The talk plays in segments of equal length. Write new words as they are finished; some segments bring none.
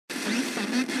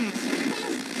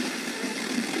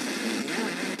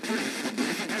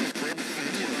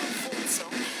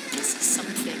This is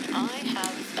something I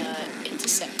have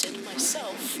intercepted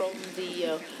myself from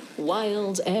the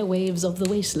wild airwaves of the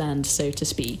wasteland, so to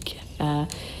speak.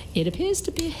 It appears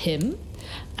to be a hymn,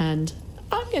 and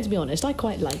I'm going to be honest, I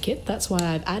quite like it. That's why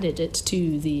I've added it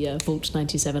to the Vault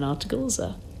 97 articles.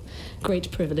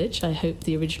 Great privilege. I hope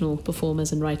the original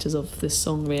performers and writers of this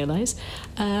song realise.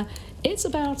 It's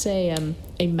about a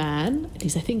man, at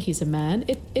least I think he's a man.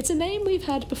 It's a name we've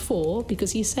had before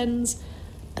because he sends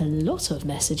a lot of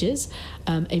messages.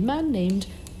 A man named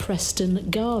Preston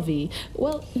Garvey.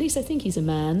 Well, at least I think he's a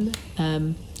man.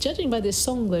 Judging by this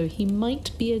song, though, he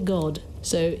might be a god.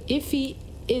 So if he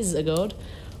is a god,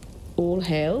 all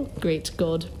hail, great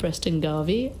god Preston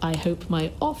Garvey. I hope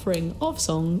my offering of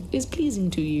song is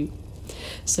pleasing to you.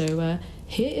 So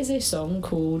here is a song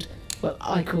called, well,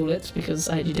 I call it, because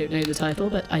I actually don't know the title,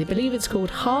 but I believe it's called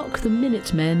Hark, the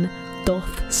Minutemen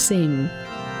Doth Sing.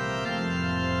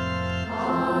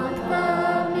 Hark,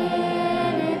 the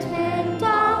Minutemen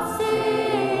doth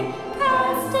sing,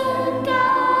 Preston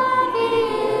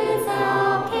Garvey is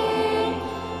our king.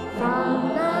 From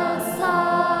the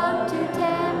Slog to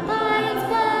Tenpines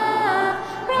Bluff,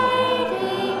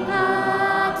 raiding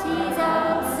parties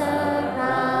answer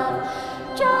rough.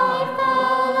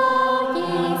 Joyful all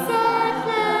ye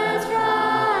settlers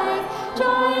rise,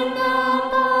 join the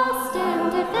Boston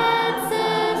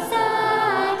defensive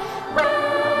side.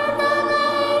 When the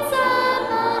laser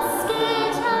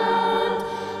musket armed,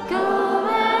 go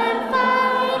and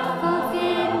fight for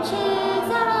Finch's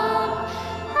arm.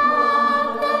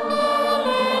 Hark, the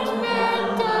Minutemen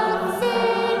doth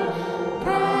sing,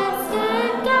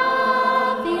 Preston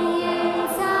Garvey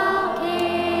is our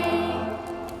king.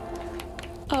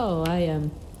 Oh,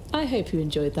 I hope you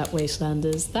enjoyed that,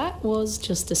 Wastelanders. That was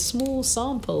just a small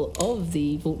sample of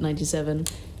the Vault 97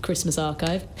 Christmas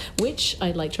archive, which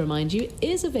I'd like to remind you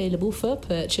is available for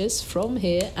purchase from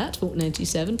here at Vault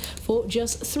 97 for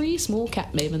just 3 small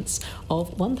cap payments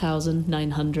of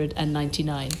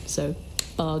 $1,999. So,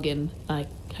 bargain.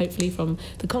 Hopefully from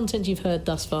the content you've heard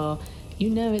thus far, you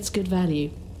know it's good value.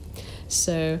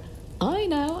 So, I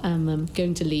now am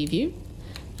going to leave you,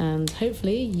 and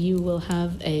hopefully you will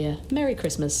have a Merry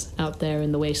Christmas out there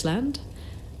in the wasteland,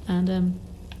 and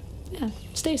yeah,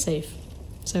 stay safe.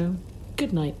 So,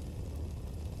 good night.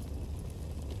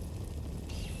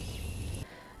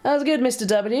 That was good, Mr.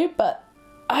 W, but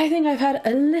I think I've had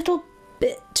a little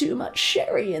bit too much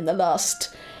sherry in the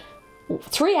last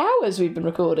 3 hours we've been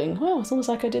recording. Well, it's almost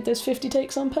like I did those 50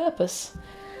 takes on purpose.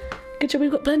 Good job,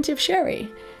 we've got plenty of sherry.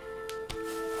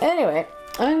 Anyway,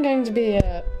 I'm going to be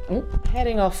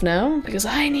heading off now because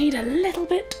I need a little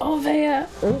bit of a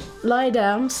lie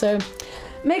down. So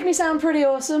make me sound pretty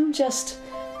awesome. Just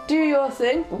do your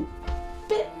thing.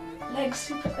 Bit legs,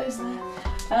 you put those there.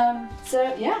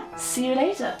 So yeah, see you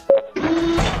later.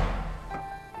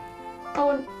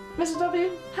 Oh, and Mr.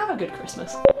 W, have a good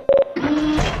Christmas.